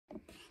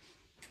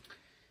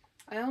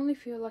I only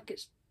feel like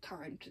it's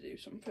time to do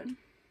something.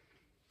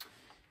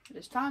 It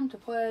is time to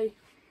play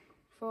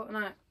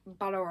Fortnite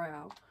Battle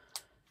Royale.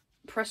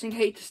 Pressing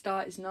A to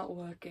start is not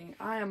working.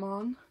 I am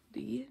on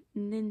the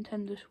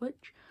Nintendo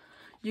Switch.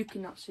 You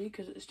cannot see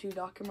because it's too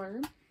dark in my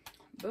room,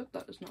 but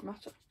that does not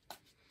matter.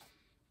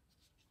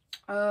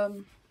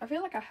 I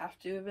feel like I have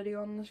to do a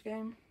video on this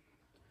game.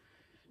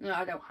 No,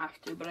 I don't have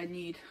to, but I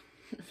need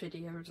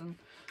videos, and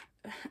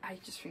I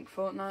just think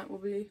Fortnite will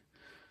be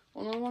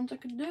one of the ones I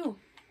could do.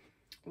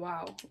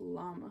 Wow,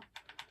 llama.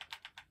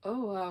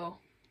 Oh wow,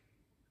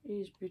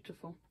 he's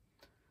beautiful.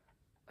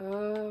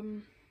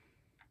 Alright,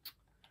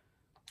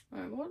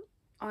 what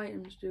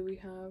items do we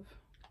have?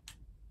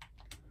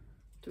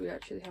 Do we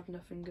actually have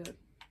nothing good?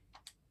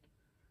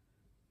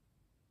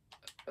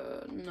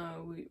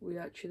 No, we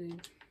actually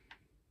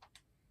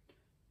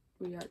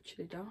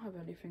don't have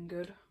anything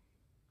good.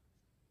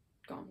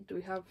 Gone. Do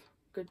we have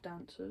good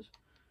dancers?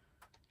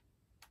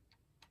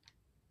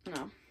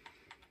 No.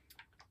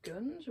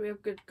 Guns? We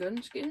have good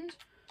gun skins?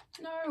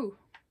 No.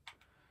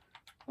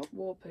 What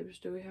wallpapers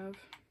do we have?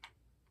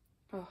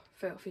 Oh,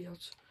 Fatal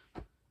Fields.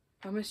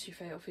 I miss you,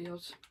 Fatal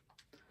Fields.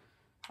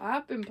 I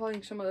have been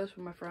playing some of this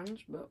with my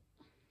friends, but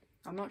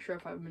I'm not sure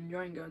if I've been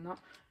enjoying doing that.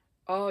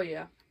 Oh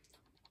yeah.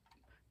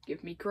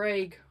 Give me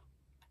Craig.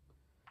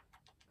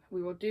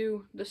 We will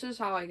do. This is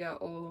how I get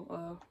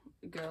all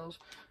girls.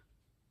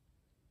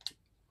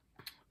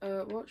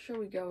 What shall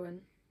we go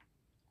in?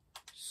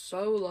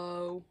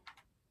 Solo.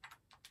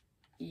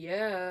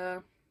 Yeah.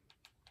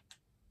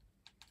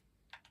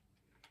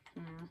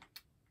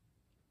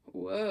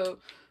 Whoa.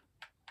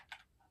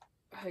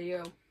 Hey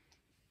yo.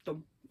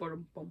 Dum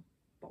bum bum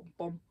bum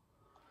bum.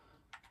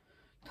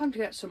 Time to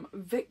get some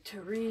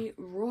victory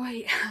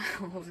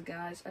royales,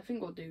 guys. I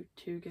think we'll do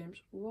 2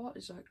 games. What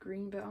is that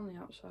green bit on the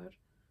outside?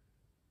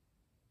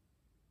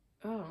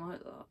 I don't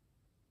like that.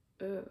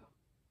 Ew.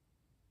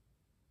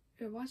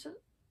 Ew, why is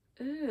it?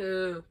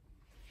 Ew.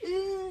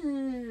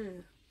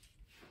 Ew.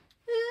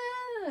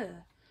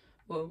 Ew.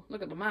 Whoa,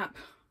 look at the map.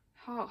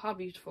 How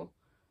beautiful.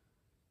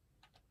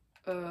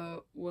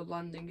 We're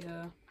landing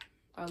here.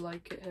 I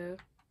like it here.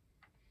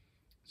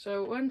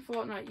 So when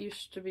Fortnite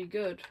used to be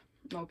good,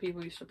 well,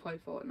 people used to play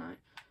Fortnite.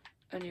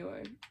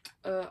 Anyway,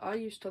 I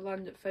used to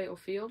land at Fatal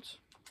Fields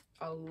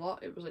a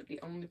lot. It was like the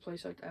only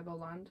place I'd ever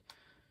land.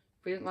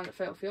 If we didn't land at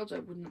Fatal Fields, I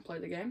wouldn't play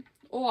the game.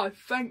 Oh, I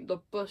thank the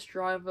bus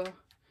driver.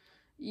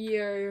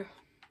 Yeah.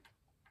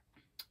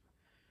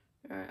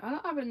 Alright, I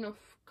don't have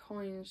enough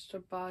coins to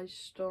buy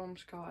Storm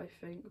Scar, I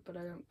think, but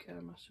I don't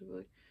care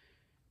massively.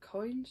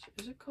 Coins?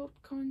 Is it called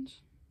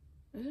coins?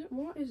 Is it?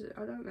 What is it?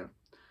 I don't know.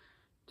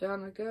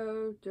 Down I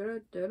go.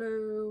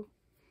 Da-da-da-da.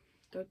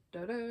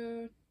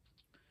 Da-da-da.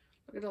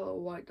 Look at that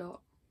little white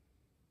dot.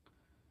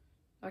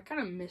 I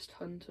kind of missed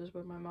hunters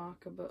with my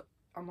marker, but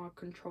on my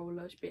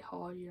controller it's a bit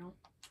hard, you know.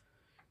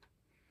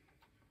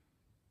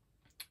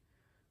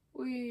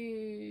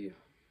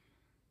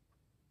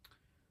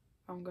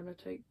 I'm gonna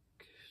take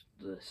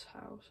this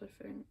house, I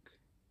think.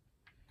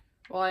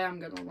 Well, I am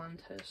gonna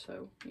land here,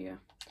 so yeah.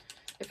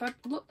 If I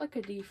look like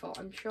a default,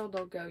 I'm sure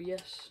they'll go,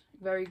 yes,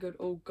 very good.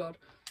 Oh god.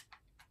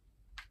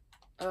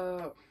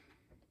 Oh,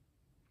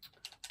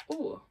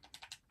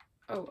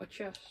 a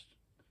chest.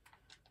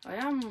 I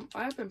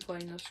have been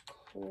playing this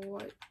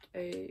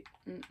I'm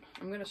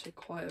gonna say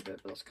quite a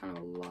bit, but that's kind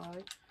of a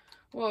lie.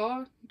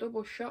 What?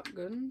 Double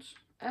shotguns?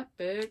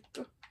 Epic.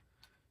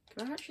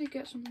 Can I actually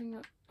get something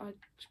that I'd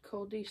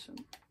call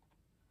decent?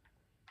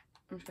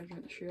 I'm just gonna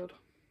drink the shield.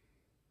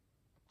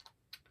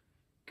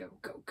 Go,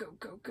 go, go,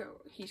 go,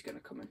 go. He's gonna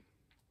come in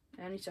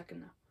any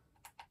second now.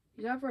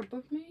 He's either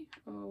above me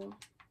or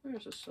where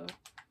is this sir?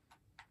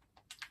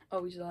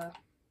 Oh, he's there.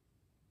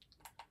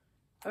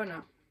 Oh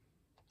no.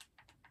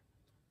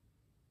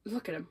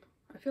 Look at him.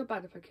 I feel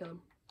bad if I kill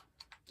him.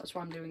 That's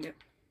why I'm doing it.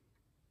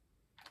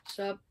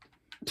 Sup.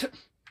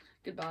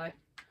 Goodbye.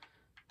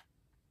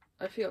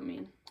 I feel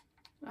mean.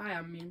 I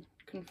am mean.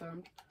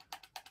 Confirmed.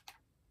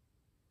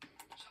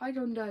 Just hide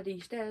under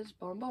these stairs.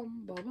 Bom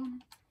bom bom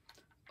bom.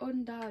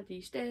 Under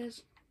these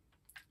stairs.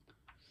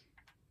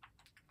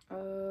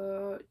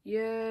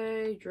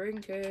 Yay,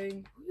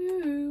 drinking.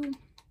 Woo.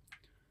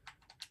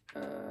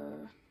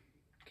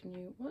 Can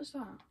you, what is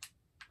that?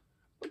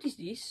 What is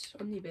this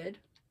on the bed?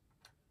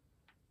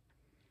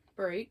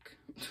 Break.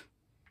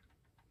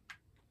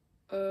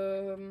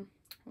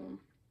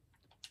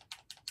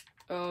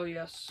 Oh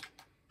yes.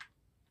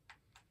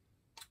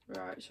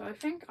 Right, so I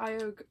think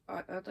are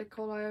they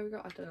called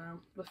Ioga? I don't know.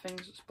 The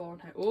things that spawn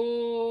here.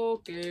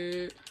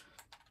 Okay.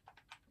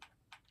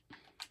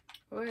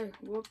 Wait,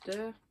 whoop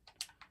there.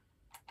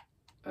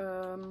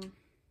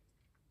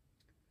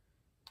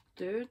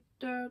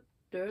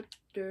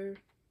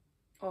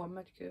 Oh,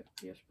 medikit.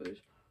 Yes,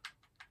 please.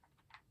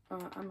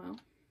 Ammo.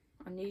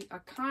 I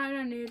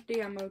kinda need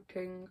the ammo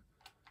king.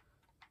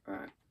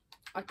 Right.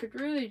 I could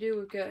really do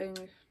with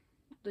getting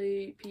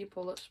the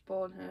people that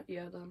spawn here.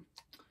 Yeah, them.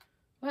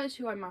 That is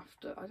who I'm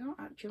after. I don't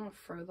actually want to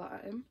throw that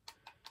at him.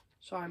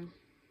 So I'm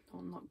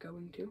not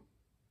going to.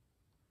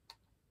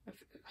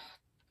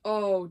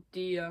 Oh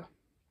dear.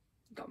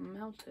 Got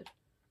melted.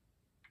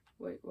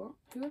 Wait, what?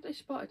 Who have they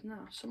spotted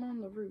now? Someone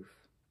on the roof.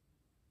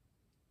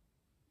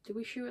 Did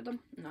we shoot at them?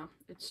 No,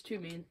 it's too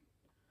mean.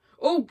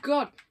 Oh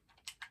god!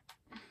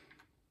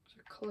 It's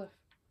a cliff.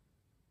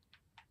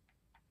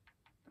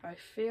 I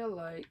feel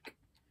like...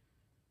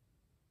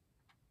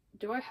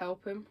 Do I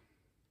help him?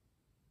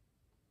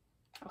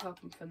 I'll help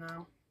him for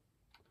now.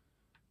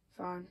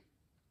 Fine.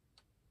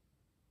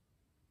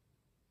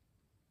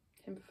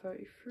 Timber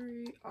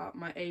 33.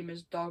 My aim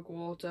is dog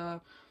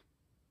water.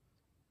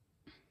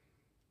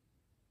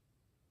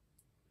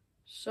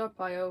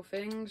 Sup, IO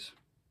things.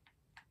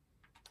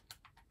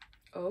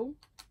 Oh.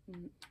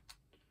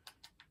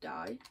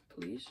 Die,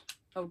 please.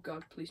 Oh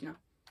god, please no.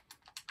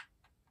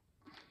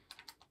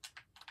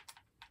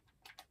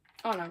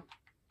 Oh no.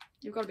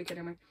 You've got to be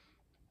kidding me.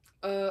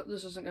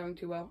 This isn't going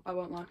too well. I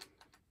won't lie.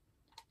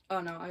 Oh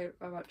no,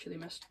 I've actually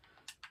missed.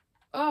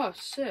 Oh,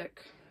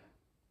 sick.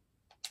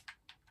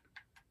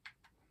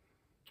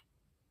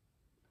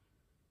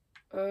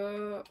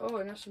 Oh,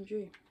 an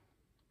SMG.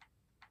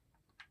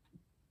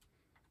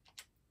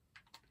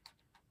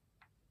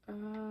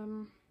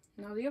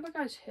 Now the other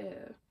guy's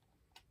here,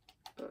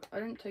 but I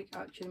didn't take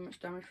actually much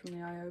damage from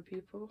the IO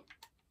people.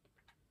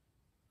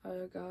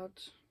 IO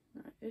guards.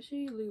 Right, is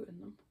he looting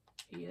them?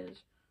 He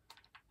is.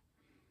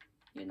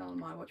 You're not on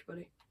my watch,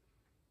 buddy.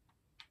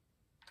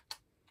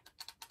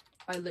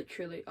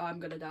 I'm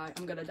gonna die.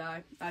 I'm gonna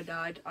die. I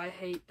died. I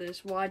hate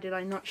this. Why did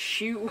I not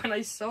shoot when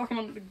I saw him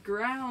on the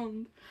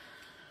ground?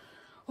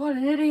 What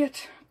an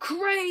idiot.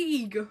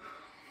 Craig!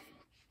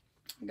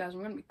 Guys,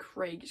 I'm gonna be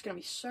Craig. It's gonna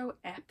be so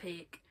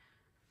epic.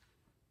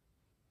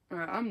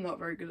 Alright, I'm not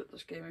very good at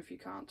this game if you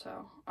can't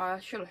tell. I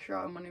should have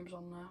shot him when he was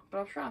on there, but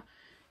I was trying.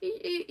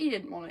 He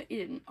didn't want it. He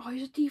didn't. Oh,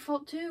 he's a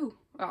default too.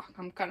 Oh,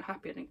 I'm kind of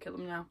happy I didn't kill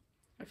him now.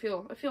 I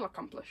feel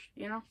accomplished,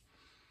 you know?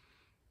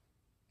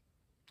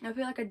 I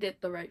feel like I did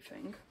the right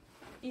thing.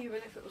 Even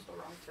if it was the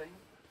wrong thing.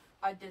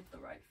 I did the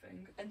right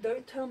thing. And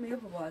don't tell me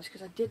otherwise,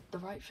 because I did the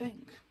right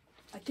thing.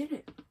 I did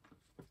it.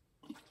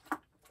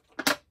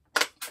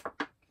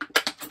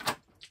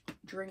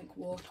 Drink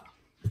water.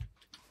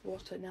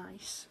 Water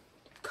nice.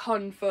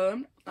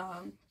 Confirmed.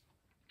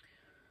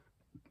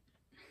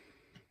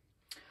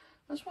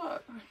 That's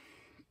what...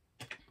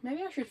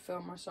 Maybe I should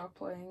film myself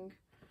playing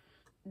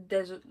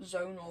Desert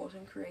Zone Wars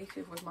in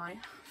creative with my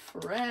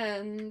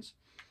friends.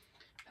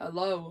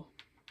 Hello.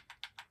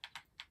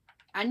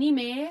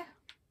 Anime?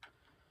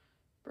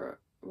 Bro,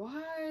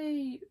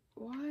 why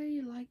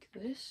like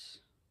this?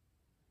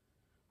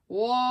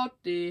 What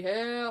the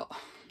hell?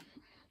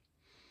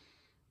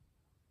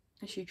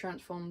 Is she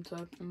transformed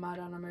to a mad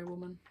anime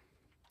woman?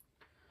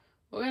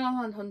 We're gonna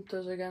hunt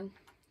hunters again,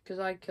 because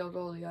I killed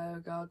all the IO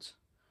guards.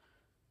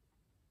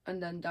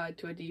 And then died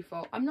to a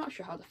default. I'm not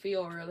sure how to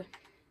feel, really.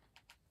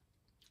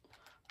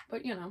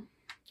 But, you know.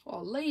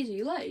 Oh,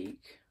 Lazy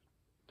Lake.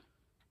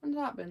 When's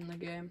that been in the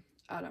game?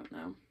 I don't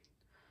know.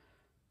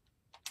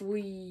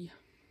 We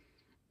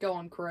go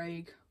on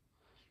Craig.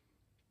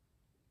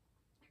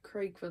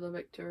 Craig for the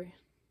victory.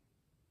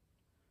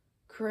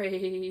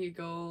 Craig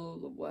all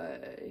the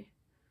way.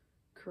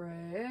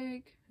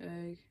 Craig,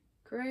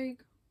 Craig.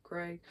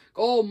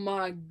 Oh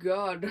my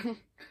god.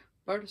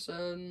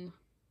 Person.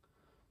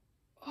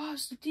 Oh,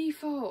 it's the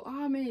default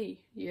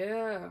army.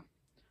 Yeah.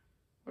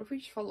 What if we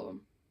just follow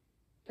them?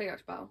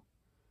 Pickaxe battle.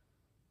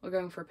 We're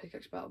going for a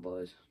pickaxe battle,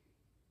 boys.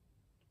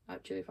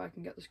 Actually, if I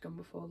can get this gun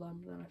before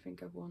them, then I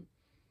think I've won.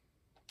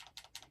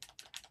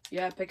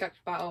 Yeah, pickaxe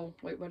battle.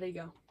 Wait, where'd he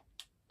go?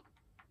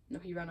 No,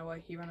 he ran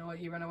away. He ran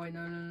away.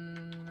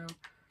 No.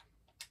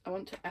 I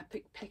want to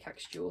epic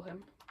pickaxe duel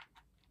him.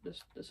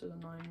 This is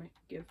annoying me.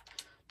 Give.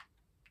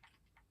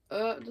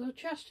 There's a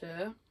chest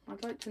here.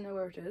 I'd like to know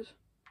where it is.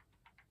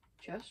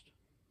 Chest?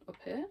 Up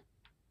here?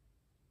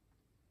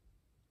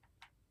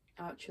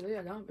 Actually,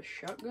 I don't have a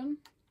shotgun.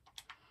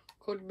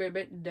 Could be a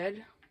bit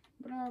dead.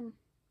 But,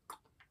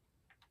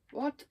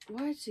 what?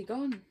 Where's he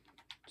gone?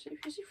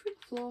 Is he through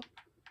the floor?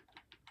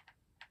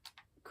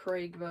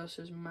 Craig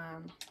versus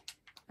man.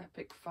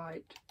 Epic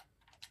fight.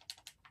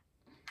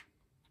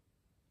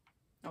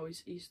 Oh,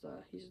 he's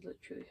there. He's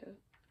literally here.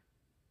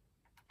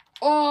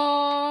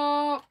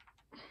 Oh!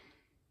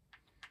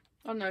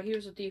 Oh no, he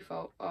was a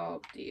default.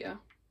 Oh dear.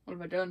 What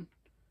have I done?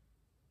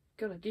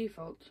 Got a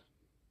default.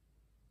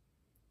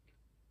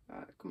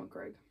 Alright, come on,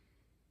 Craig.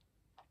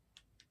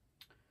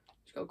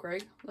 Let's go,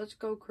 Craig. Let's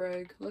go,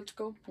 Craig. Let's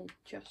go. Oh,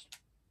 chest.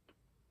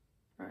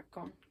 Alright,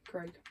 come on,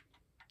 Craig.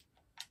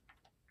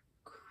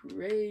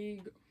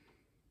 Craig.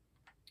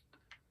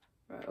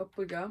 Right, up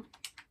we go.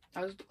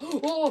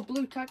 Oh,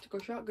 blue tactical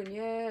shotgun,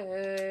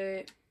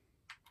 yay!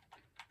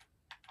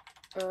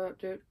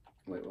 Dude,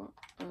 wait, what?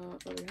 There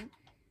we go.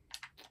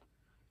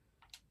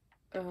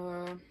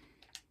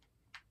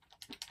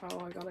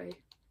 Oh, I got a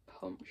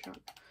pump shot.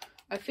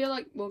 I feel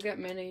like we'll get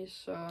minis,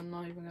 so I'm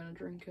not even gonna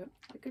drink it.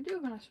 I could do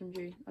an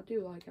SMG. I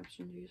do like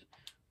SMGs.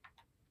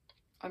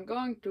 I'm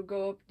going to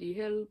go up the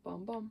hill.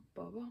 Bum bum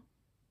bum bum.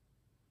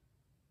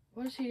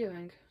 What is he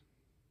doing?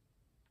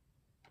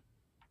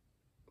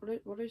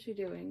 What is he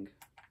doing?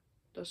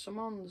 There's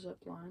someone on the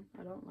zip line.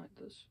 I don't like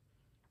this.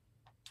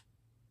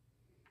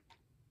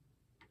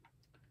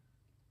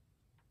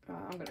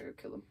 I'm gonna go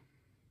kill him.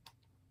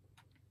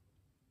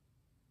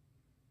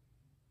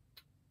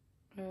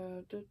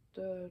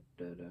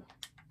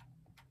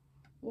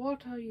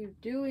 What are you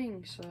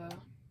doing, sir?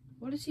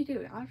 What is he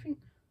doing?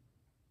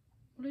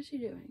 What is he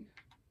doing?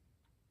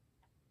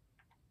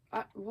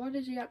 What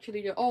is he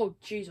actually doing? Oh,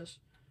 Jesus.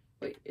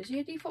 Wait, is he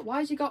a default? Why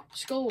has he got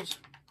skulls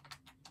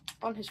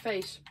on his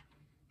face?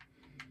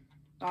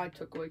 I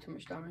took way too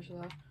much damage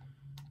there.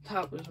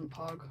 That wasn't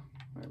Pog.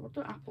 Wait, what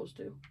do apples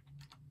do?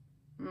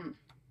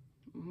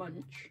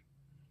 Munch.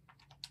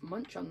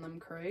 Munch on them,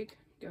 Craig.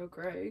 Go,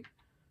 Craig.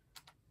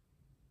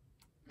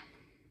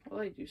 Well,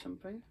 they do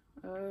something.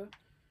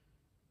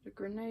 The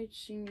grenades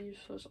seem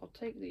useless. I'll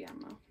take the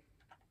ammo.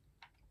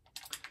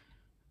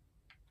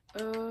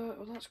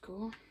 Well, that's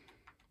cool.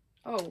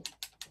 Oh.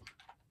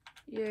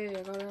 Yay,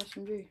 I got an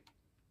SMG.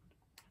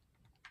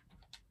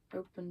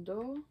 Open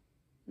door.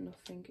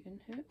 Nothing in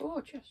here. Oh,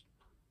 a chest.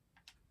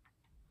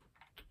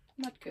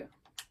 Medkit.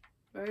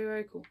 Very,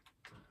 very cool.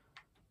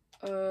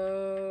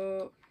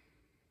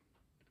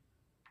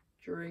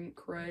 Drink,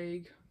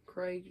 Craig.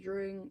 Craig,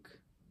 drink.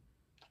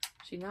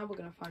 See, now we're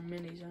gonna find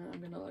minis and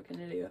I'm gonna look like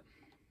an idiot.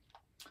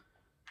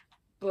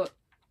 But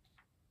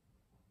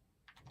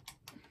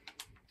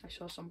I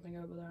saw something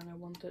over there and I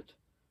want it.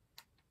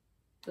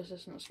 This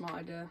isn't a smart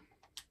idea,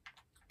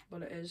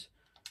 but it is.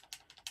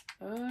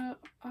 I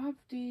have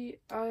the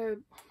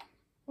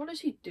what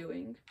is he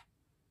doing?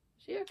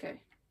 Is he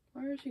okay?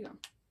 Where is he gone?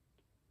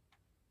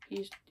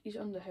 He's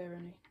under here,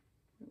 isn't he?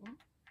 Wait, what?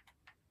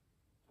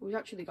 Oh, he's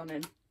actually gone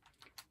in.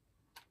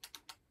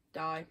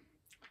 Die.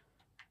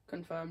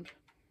 Confirmed.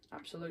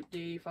 Absolute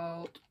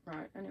default.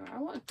 Right, anyway, I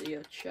wanted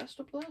the chest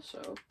up there,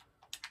 so...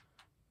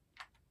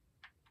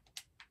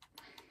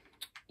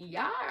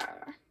 Yeah!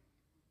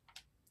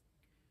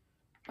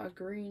 A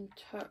green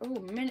oh,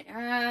 mini...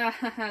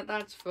 Ah,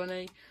 that's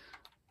funny.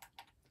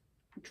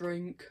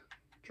 Drink.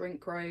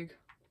 Drink, Craig.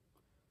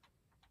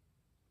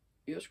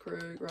 Yes,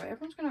 Craig. Right,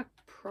 everyone's gonna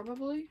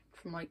probably,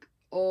 from like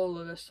all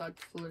of this side,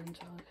 flood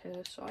into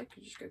here, so I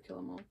could just go kill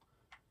them all.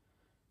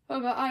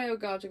 However, IO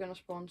guards are gonna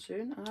spawn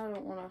soon, and I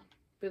don't wanna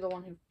be the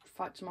one who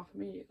fights them off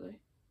immediately.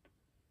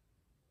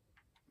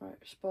 Right,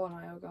 spawn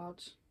IO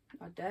guards.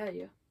 I dare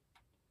you.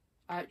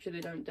 I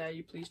actually don't dare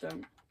you, please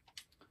don't.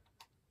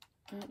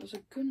 There's a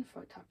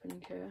gunfight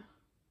happening here.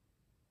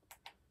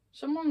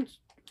 Someone's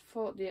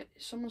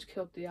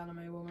killed the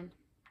anime woman.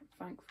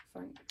 Thank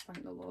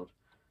the Lord.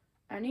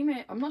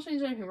 Anime, I'm not saying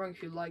there's anything wrong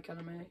if you like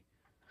anime.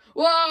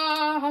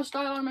 Whoa!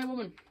 Hostile anime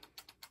woman.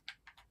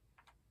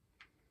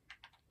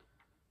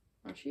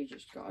 Oh, she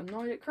just got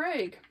annoyed at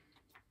Craig.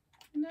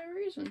 No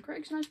reason.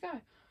 Craig's a nice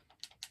guy.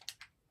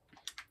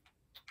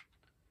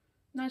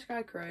 Nice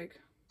guy, Craig.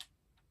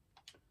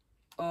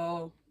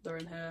 Oh, they're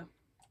in here.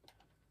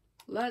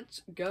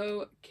 Let's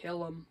go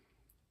kill them.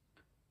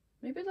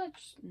 Maybe they're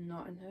just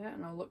not in here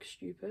and I'll look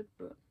stupid,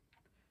 but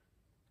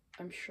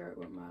I'm sure it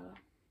won't matter.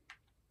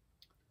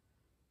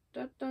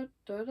 Da da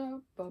da da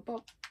ba ba.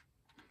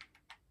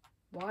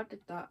 Why did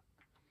that?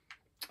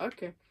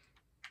 Okay.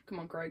 Come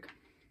on, Craig.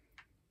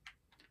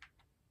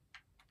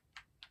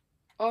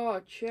 Oh,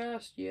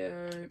 chest,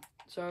 yeah.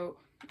 So,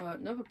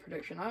 another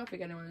prediction. I don't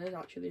think anyone is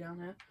actually down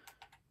here.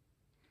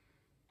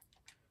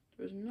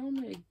 There's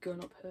normally a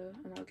gun up here,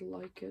 and I'd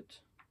like it.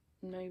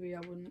 Maybe I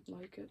wouldn't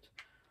like it.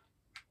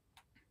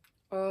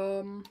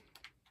 Oh,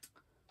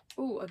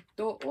 a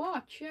door. Oh,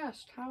 a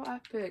chest. How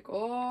epic.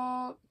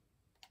 Oh.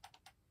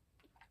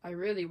 I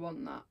really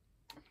want that.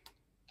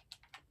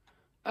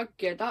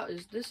 Okay,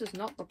 this is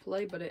not the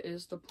play, but it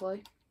is the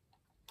play.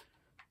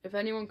 If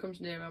anyone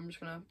comes near me, I'm just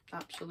gonna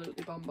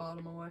absolutely bombard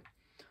them away.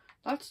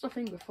 That's the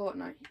thing with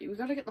Fortnite. We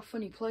gotta get the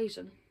funny plays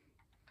in.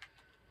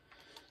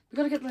 We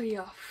gotta get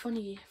the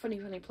funny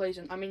plays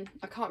in. I mean,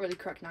 I can't really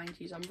crack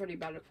 90s. I'm pretty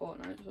bad at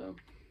Fortnite, so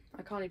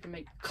I can't even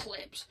make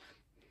clips.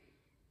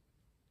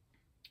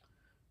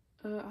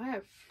 I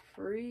have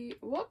 3.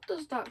 What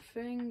does that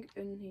thing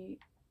in the...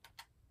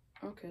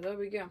 Okay, there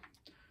we go.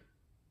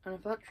 And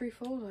if that tree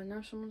falls, I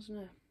know someone's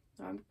near.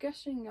 I'm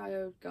guessing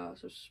IO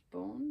guards have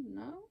spawned.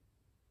 No?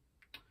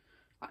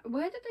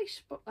 Where did they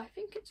spawn? I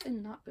think it's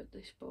in that bit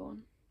they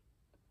spawn.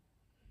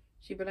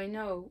 See, but I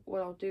know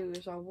what I'll do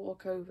is I'll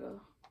walk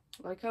over,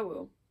 like I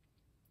will,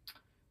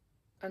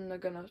 and they're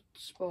gonna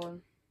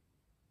spawn.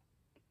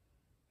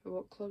 If I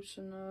walk close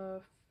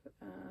enough.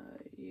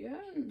 Yeah,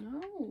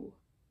 no.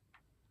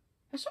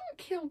 Has someone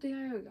killed the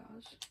IO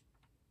guards?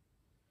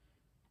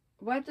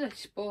 Where did they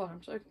spawn?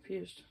 I'm so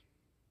confused.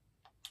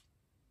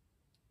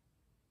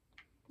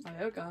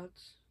 IO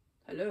guards.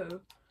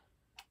 Hello.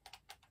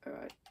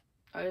 Alright.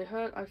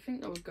 I think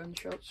there were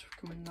gunshots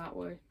coming that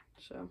way.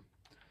 So,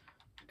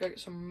 gotta get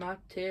some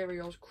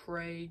materials,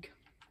 Craig.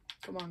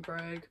 Come on,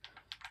 Craig.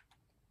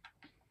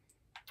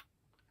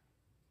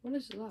 What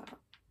is that?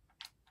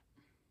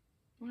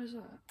 What is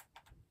that?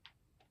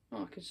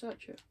 Oh, I can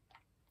search it.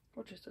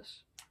 What is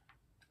this?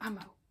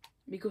 Ammo.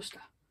 Me gusta.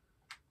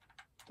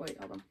 Wait,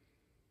 hold on.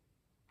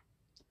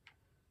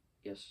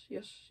 Yes,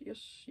 yes,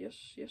 yes,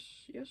 yes, yes,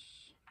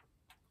 yes.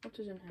 What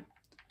is in here?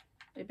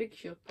 A big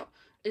shield pot.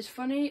 As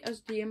funny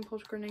as the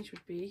impulse grenades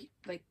would be,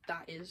 like,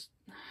 that is...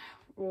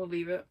 We'll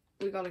leave it.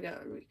 We gotta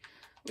get...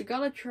 We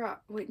gotta try...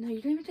 Wait, no,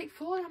 you don't even take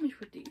 4 damage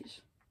with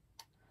these.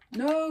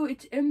 No,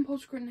 it's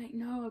impulse grenade.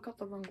 No, I got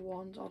the wrong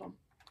ones. Hold on.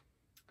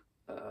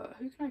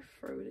 Who can I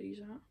throw these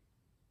at?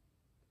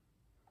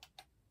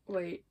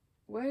 Wait,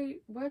 where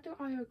do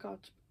IO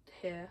guards?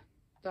 Here.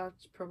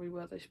 That's probably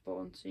where they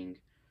spawn, seeing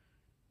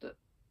that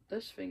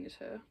this thing is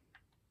here.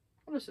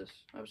 What is this?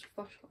 Oh, it's a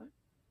flashlight.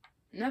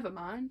 Never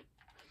mind.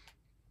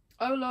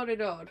 Oh lordy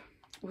lord.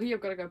 We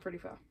have got to go pretty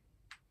far.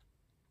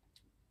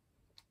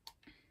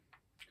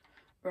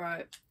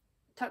 Right.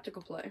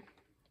 Tactical play.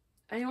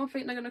 Anyone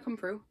think they're going to come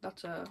through?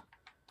 That's a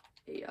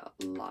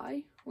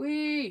lie.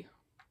 Wee!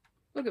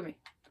 Look at me.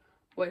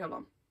 Wait, hold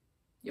on.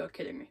 You're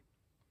kidding me.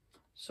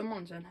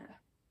 Someone's in here.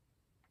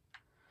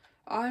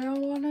 I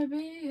don't want to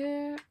be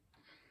here.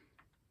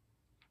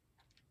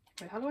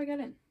 Wait, how do I get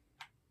in?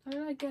 How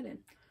did I get in?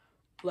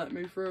 Let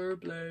me through,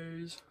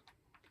 please.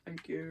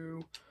 Thank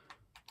you.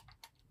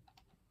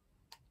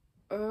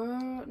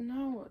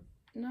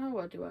 Now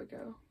where do I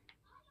go?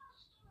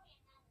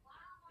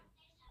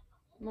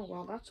 Oh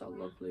wow, that's a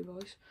lovely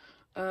voice.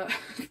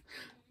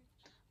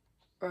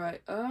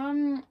 Right,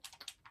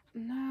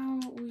 now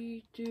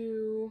we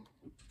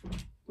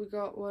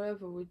got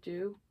whatever we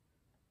do.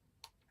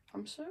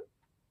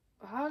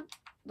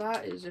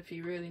 That is if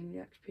you really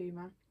need XP,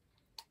 man.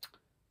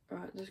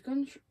 Right, there's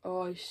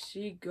oh, I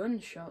see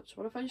gunshots.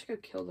 What if I just go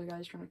kill the guy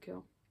he's trying to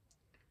kill?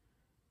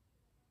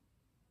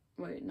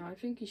 Wait, no, I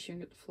think he's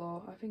shooting at the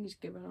floor. I think he's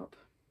given up.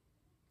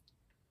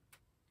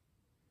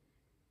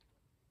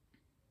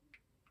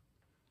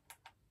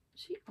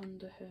 Is he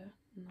under here?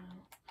 No.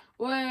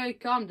 Wait,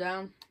 calm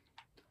down.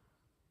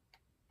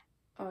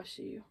 Oh, I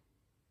see you.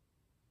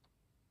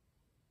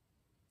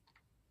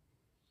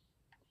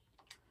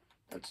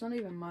 That's not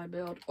even my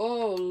build.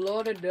 Oh,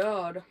 lordy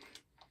god.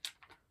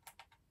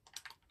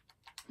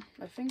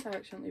 I think I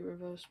accidentally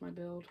reversed my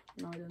build.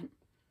 No, I didn't.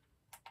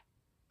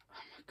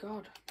 Oh my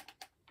god.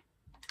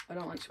 I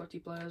don't like sweaty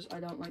players. I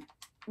don't like...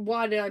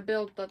 Why did I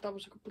build that? That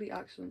was a complete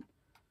accident.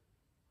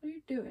 What are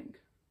you doing?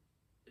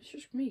 It's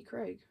just me,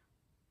 Craig.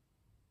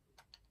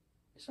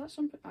 Is that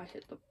something? I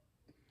hit the...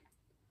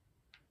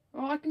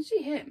 Oh, I can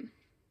see him.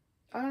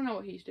 I don't know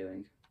what he's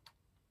doing.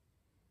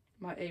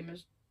 My aim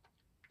is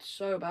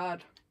so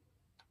bad.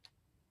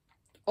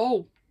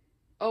 Oh!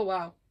 Oh,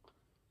 wow.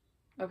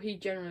 Oh, he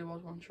generally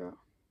was one shot.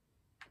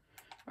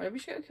 Alright, we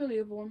just gotta kill the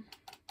other one.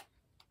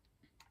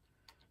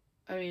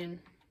 I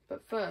mean,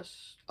 but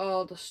first...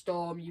 Oh, the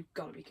storm. You've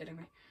gotta be kidding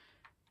me.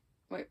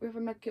 Wait, we have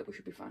a med kit. We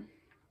should be fine.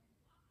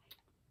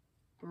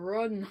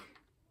 Run!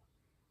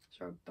 Is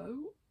there a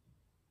boat?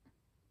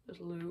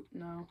 There's loot.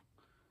 No.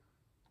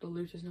 The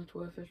loot is not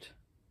worth it.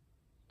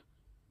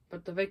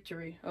 But the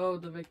victory. Oh,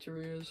 the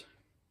victory is...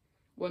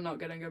 We're not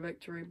getting a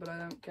victory, but I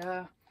don't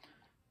care.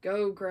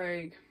 Go,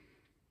 Craig.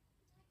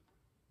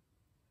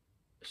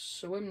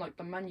 Swim like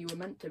the man you were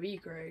meant to be,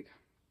 Craig.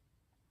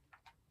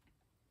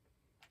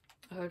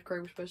 I heard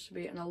Craig was supposed to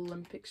be an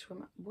Olympic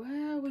swimmer.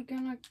 Where are we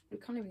gonna... We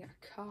can't even get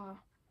a car.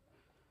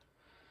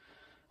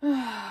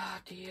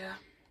 Ah, dear.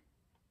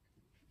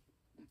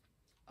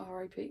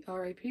 R.I.P.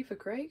 R.I.P. for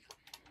Craig.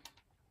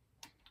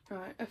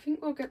 Right, I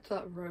think we'll get to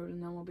that road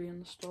and then we'll be in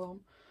the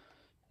storm.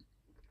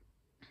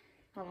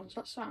 Hold on, is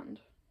that sand?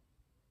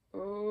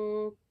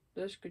 Oh,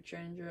 this could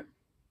change it.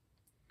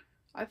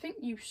 I think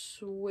you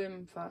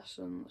swim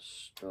faster than the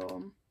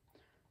storm.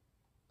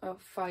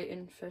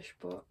 Fighting fish,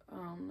 but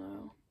oh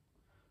no.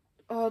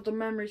 Oh, the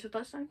memories of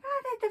that song.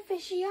 Ah, there's the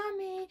fishy on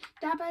me.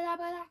 Da ba da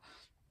ba da.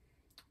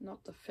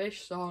 Not the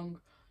fish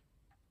song.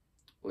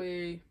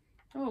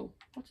 Oh,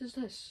 what is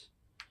this?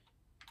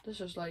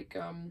 This is like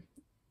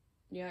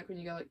yeah, when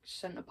you go like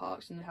Centre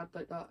Parks and they had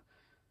like that.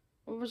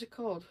 What was it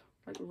called?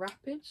 Like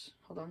rapids?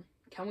 Hold on.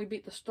 Can we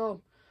beat the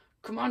storm?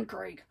 Come on,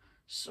 Craig.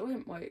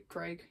 Swim. Wait,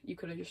 Craig. You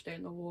could have just stayed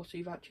in the water.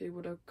 You actually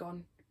would have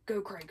gone.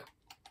 Go, Craig.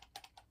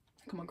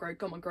 Come on, Craig.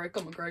 Come on, Craig.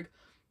 Come on, Craig.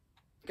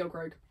 Go,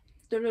 Craig.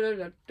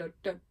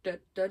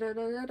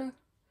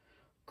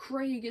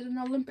 Craig is an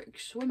Olympic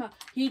swimmer.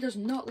 He does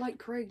not like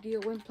Craig, the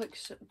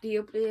Olympics.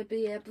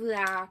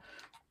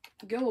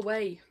 Go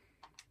away.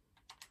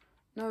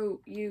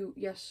 No, you.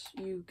 Yes,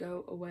 you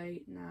go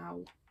away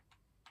now.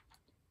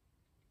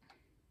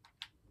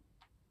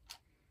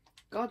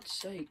 God's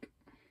sake.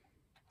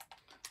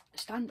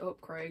 Stand up,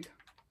 Craig.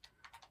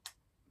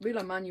 Be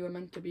the man you were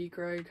meant to be,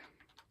 Craig.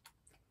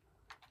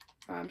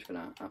 Right, I'm just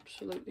gonna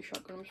absolutely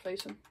shotgun his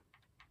face in.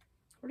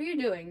 What are you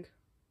doing?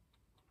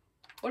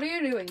 What are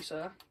you doing,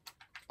 sir?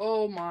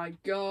 Oh my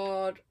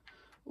god.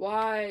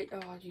 Why?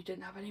 Oh, you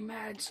didn't have any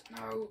meds.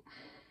 No.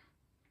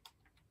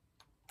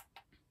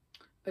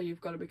 Oh,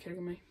 you've got to be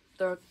kidding me.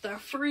 There are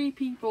 3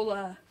 people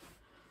there.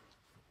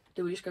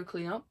 Do we just go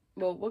clean up?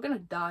 Well, we're gonna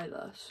die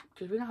this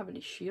because we don't have any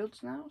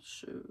shields now,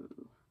 so...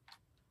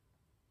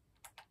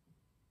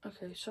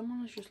 Okay,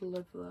 someone has just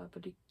lived there,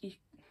 but he's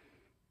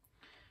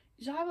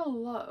either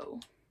low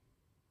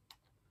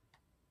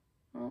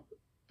Oh,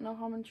 no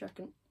harm in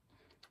checking.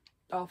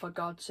 Oh, for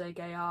God's sake,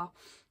 AR.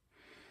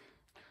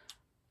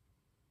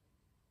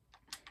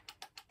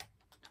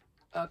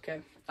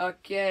 Okay,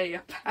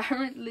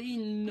 apparently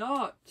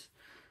not.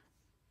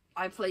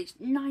 I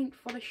placed 9th,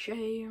 for the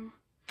shame.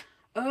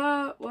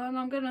 Well,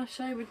 I'm gonna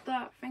say with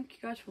that, thank you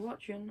guys for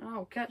watching.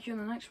 I'll catch you in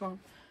the next one.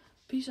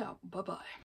 Peace out, bye-bye.